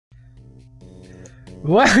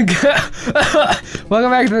Welcome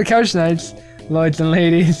back to the Couch Nights, lords and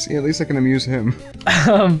ladies. Yeah, at least I can amuse him.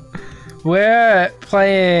 We're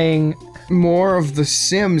playing more of The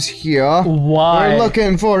Sims here. Why? We're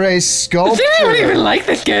looking for a sculptor. Does anyone even like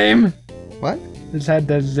this game? What?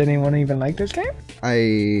 Does anyone even like this game?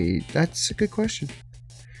 That's a good question.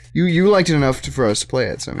 You liked it enough for us to play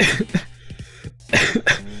it, so.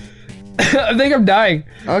 I think I'm dying.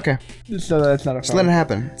 Okay. So that's not a problem. Just let it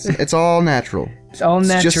happen. It's all natural. It's all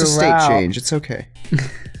natural. It's just a state change. It's okay.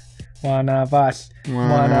 One of us.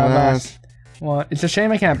 One of us. It's a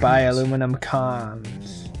shame I can't buy aluminum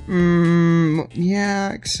cons.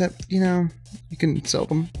 Yeah, except, you know, you can sell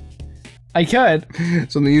them. I could.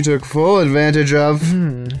 Something you took full advantage of.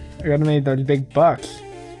 I gotta make those big bucks.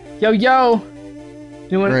 Yo, yo!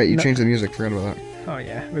 Right, you changed the music. Forgot about that. Oh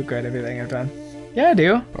yeah, regret everything I've done. Yeah, I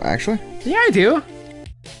do. Oh, actually? Yeah, I do.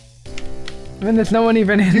 I mean, there's no one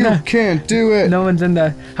even in You can't do it! No one's in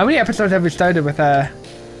the... How many episodes have we started with,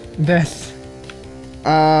 this?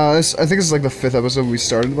 I think this is like the 5th episode we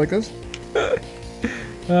started like this.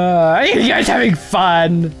 Are you guys having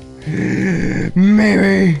fun?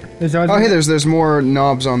 Maybe. Oh, hey, there's more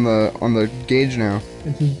knobs on the gauge now.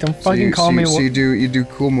 Don't fucking call me. So you do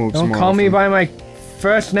cool moves. Don't call me by my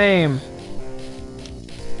first name.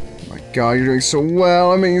 Oh my God, you're doing so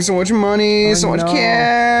well. I'm making so much money, so much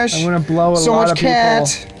cash. I'm gonna blow a lot of people.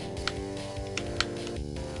 So much cat.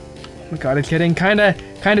 Oh my God, it's getting kind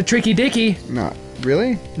of tricky dicky. Not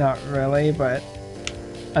really. Not really, but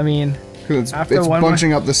I mean. It's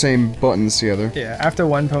bunching up the same buttons together. Yeah, after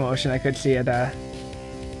one promotion, I could see it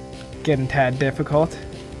getting tad difficult.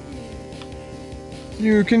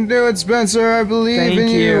 You can do it, Spencer. I believe in you.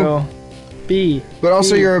 Thank you. B. But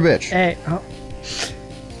also, you're a bitch. A. Oh.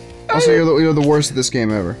 Also, you're the worst at this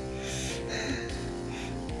game ever.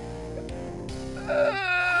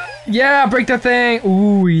 Yeah, break the thing.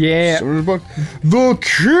 Ooh, yeah. The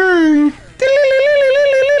king.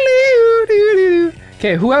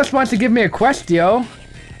 Okay, who else wants to give me a quest, yo?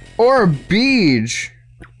 Or a beach.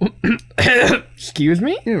 Excuse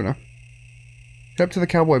me? You don't know. Head up to the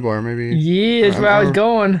cowboy bar, maybe. Yeah, that's where I was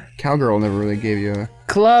going. Cowgirl never really gave you a...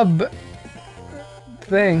 Club...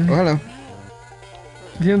 thing. Oh, hello.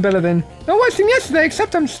 Feeling better than... No, what's from yesterday,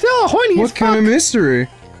 except I'm still horny as fuck. What kind of mystery?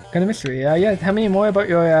 Kind of mystery, yeah. Tell me more about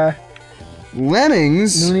your,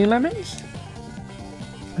 Lemmings? Looney Lemmings?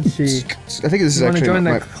 Let's see. I think this is actually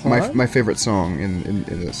my favorite song in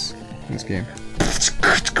this game.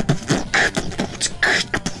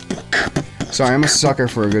 Sorry, I'm a sucker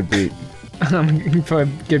for a good beat. For a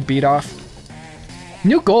good beat off.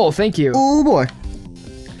 New goal, thank you. Oh boy.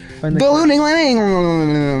 Ballooning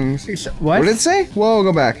lemmings. What? What did it say? Whoa,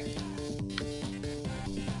 go back.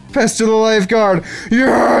 Pass to the lifeguard.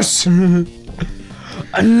 Yes!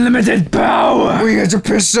 Unlimited power! We had to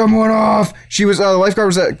piss someone off! She was, the lifeguard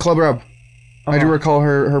was at Club Rub. I do recall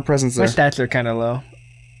her presence there. My stats are kind of low.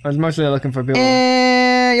 I was mostly looking for people.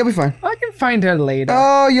 You'll be fine. I can find her later.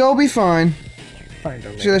 Oh, you'll be fine. Find her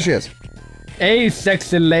later. See, there she is. Hey,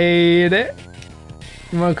 sexy lady.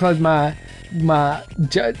 You wanna close my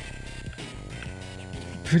judge?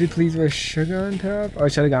 Pretty please with sugar on top? Or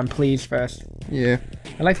should have gone please first? Yeah.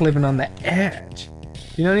 I like living on the edge.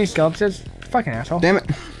 You know any sculptors? Fucking asshole. Damn it.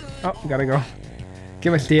 Oh, gotta go.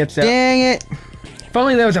 Give us the upset. Dang it. If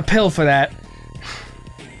only there was a pill for that.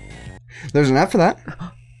 There's an app for that.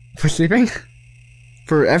 For sleeping?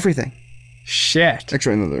 For everything. Shit.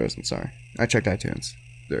 Actually, no, there isn't. Sorry. I checked iTunes.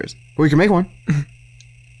 There is. But we can make one.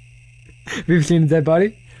 We've seen a dead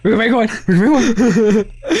body? We can make one. We can make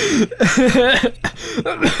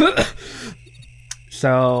one.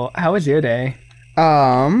 So, how was your day?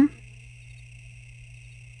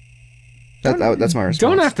 That's my response.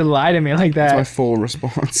 Don't have to lie to me like that. That's my full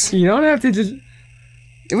response. You don't have to just...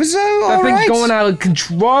 It was, that thing's going out of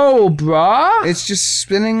control, bruh. It's just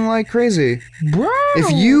spinning like crazy. Bro.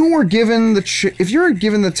 If you were given the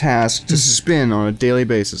task to spin on a daily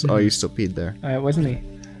basis, oh, you still peed there. It wasn't me.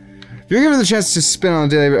 If you're given the chance to spin on a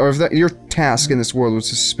daily, or if your task in this world was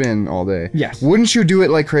to spin all day, yes, wouldn't you do it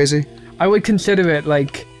like crazy? I would consider it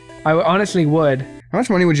like, I honestly would. How much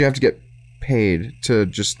money would you have to get paid to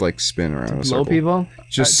just like spin around a circle? Blow people?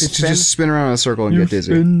 Just spin around in a circle and get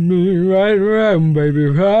dizzy. Spin me right around, baby,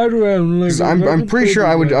 right around. Like I'm pretty sure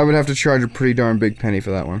I would have to charge a pretty darn big penny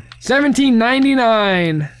for that one.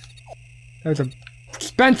 $17.99. That was an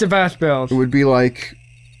expensive ass bill. It would be like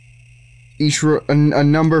a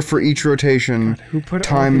number for each rotation. God, who put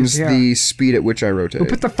times the speed at which I rotate. Who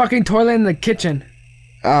put the fucking toilet in the kitchen?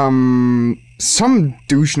 Some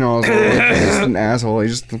douche nozzle is just an asshole. He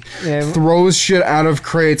just throws shit out of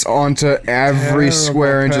crates onto every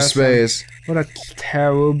square inch of space. What a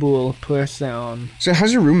terrible person. So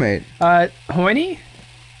how's your roommate? Horny?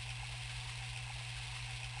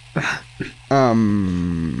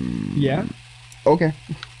 Yeah. Okay.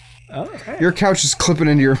 Oh, okay. Your couch is clipping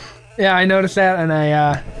into your... Yeah, I noticed that, and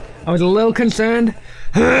I was a little concerned.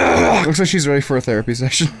 Looks like she's ready for a therapy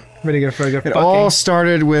session. Ready to go for a good It all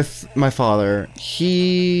started with my father.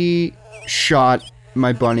 He shot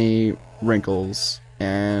my bunny Wrinkles,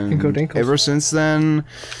 and ever since then,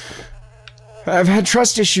 I've had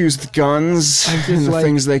trust issues with guns and the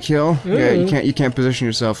things they kill. Yeah, you can't position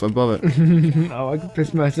yourself above it. Oh, I can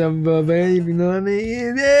piss myself above it, you know what I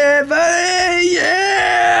mean? Yeah, buddy!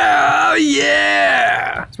 Yeah!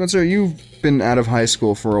 Yeah! Spencer, you've been out of high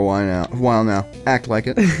school for a while now. Act like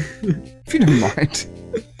it. If you don't mind.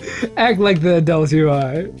 Act like the adult you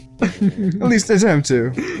are. At least attempt to.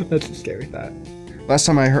 That's a scary thought. Last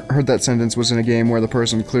time I heard that sentence was in a game where the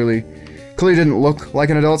person clearly didn't look like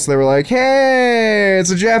an adult, so they were like, hey,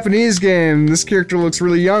 it's a Japanese game. This character looks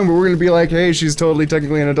really young, but we're gonna be like, hey, she's totally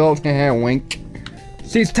technically an adult. Wink.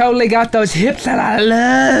 She's totally got those hips that I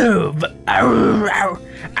love.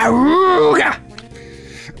 Aruga!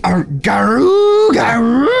 Garuga!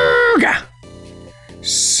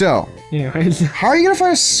 So, anyways, how are you gonna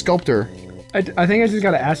find a sculptor? I think I just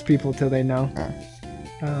gotta ask people till they know.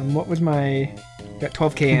 What was my... Got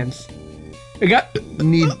 12 cans. I got...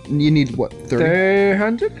 You need what, 30?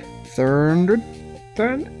 300? 300?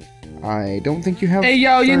 300? I don't think you have... Hey,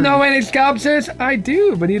 yo, you know any sculptors? I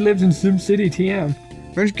do, but he lives in SimCity TM.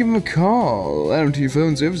 Why don't you give him a call? Add him to your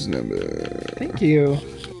phone service number. Thank you.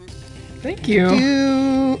 Thank you.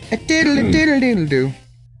 Diddle-a-diddle-diddle-do.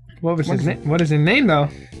 What was his name? What is his name, though?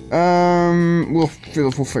 We'll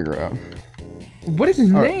figure it out. What is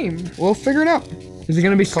his name? We'll figure it out. Is it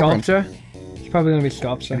gonna be Sculptor? It's probably gonna be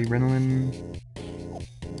Sculptor.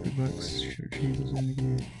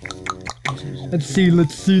 Let's see.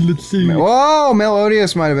 Whoa,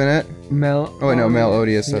 Melodious might have been it. Oh wait, no,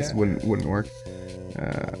 Melodious. That wouldn't work.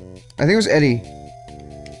 I think it was Eddie.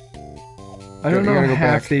 I don't know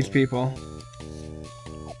half these people.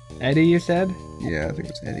 Eddie, you said? Yeah, I think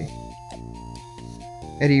it's Eddie.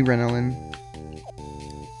 Eddie Renelin.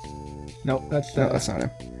 Nope, that's not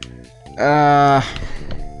him.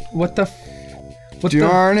 What the?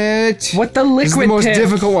 Darn it! What the liquid? This is the most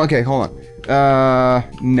difficult one. Okay, hold on.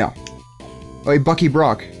 No. Oh, wait, Bucky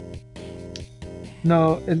Brock.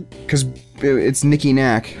 No, because it's Nicky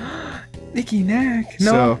Knack. Nicky Knack.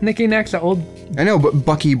 No, Nicky Knack's the old. I know, but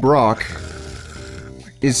Bucky Brock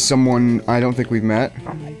is someone I don't think we've met.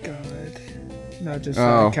 Oh my god. No, just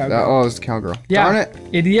cowgirl. It's the cowgirl. Yeah. Darn it.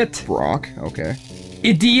 Idiot. Brock. Okay.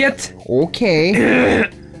 Idiot. Okay.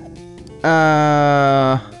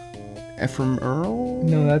 Ephraim Earl?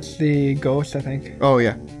 No, that's the ghost, I think. Oh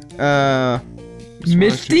yeah.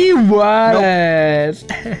 Misty Waters.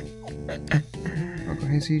 Uncle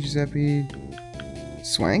Hayseed, Giuseppe,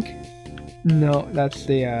 Swank? No, that's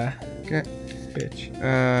the okay. Bitch.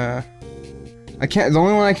 I can't. The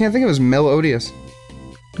only one I can't think of is Melodious.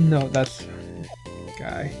 No, that's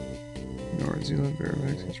guy. Nora Zilla,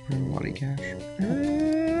 Verimax, Supreme, Lottie Cash.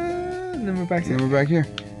 Then we're back here. Then we're back here.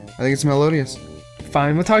 I think it's Melodious.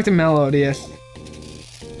 Fine, we'll talk to Melodious.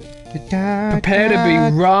 Prepare to be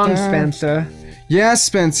wrong, Spencer. Yes,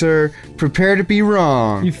 Spencer. Prepare to be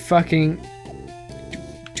wrong. You fucking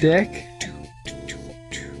dick.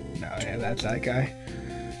 No, yeah, that's that guy.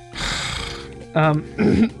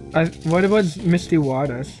 What was Misty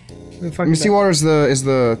Waters? Misty Waters is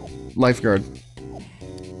the lifeguard.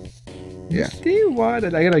 Yeah. Misty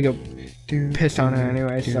Waters. I gotta go piss on her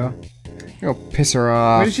anyway, so. Go piss her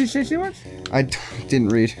off. What did she say she was? I didn't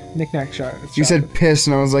read. Knick-knack shot. You said piss,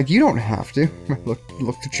 and I was like, you don't have to. I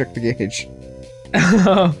look to check the gauge.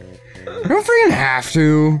 Oh. You don't freaking have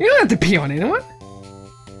to. You don't have to pee on anyone.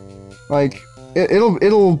 Like, it'll. What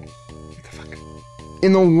the fuck?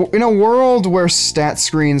 In a world where stat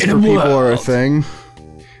screens for people are a thing,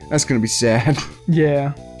 that's gonna be sad.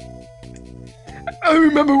 Yeah. I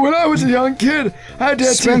remember when I was a young kid, I had to.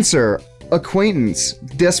 Spencer, acquaintance,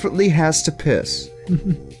 desperately has to piss.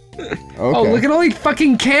 Okay. Oh, look at all these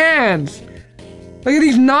fucking cans! Look at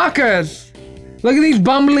these knockers! Look at these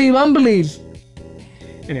bumblies!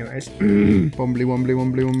 Anyways. Bumbly. I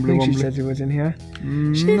think she said she was in here.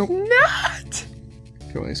 She's not!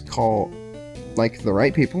 Could always call, like, the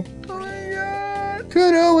right people. Oh my god!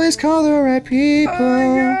 Could always call the right people. Oh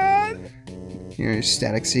my god! You know, your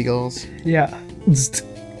static seagulls. Yeah.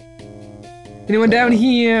 Anyone down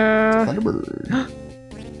here? Thunderbird.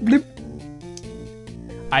 Bloop.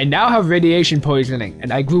 I now have radiation poisoning,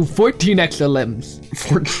 and I grew 14 extra limbs.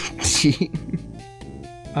 14?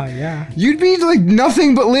 Oh, yeah. You'd be like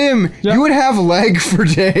nothing but limb. Yep. You would have leg for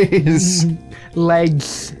days.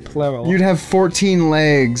 Legs, plural. You'd have 14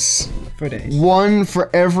 legs. For days. 1 for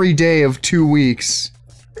every day of 2 weeks.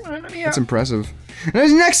 Yeah. That's impressive.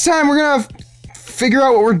 And next time, we're gonna figure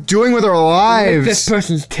out what we're doing with our lives. Lick this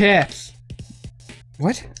person's tits.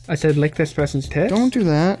 What? I said lick this person's tits? Don't do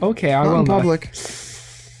that. Okay, I will not in public.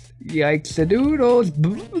 Yikes the doodles.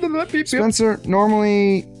 Spencer,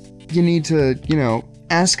 normally you need to, you know,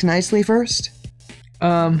 ask nicely first.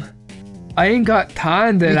 I ain't got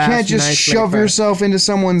time to ask. You can't just shove yourself into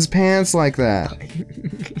someone's pants like that.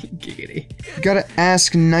 Giggity. You gotta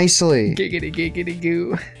ask nicely. Giggity giggity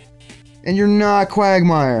goo. And you're not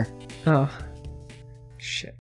Quagmire. Oh. Shit.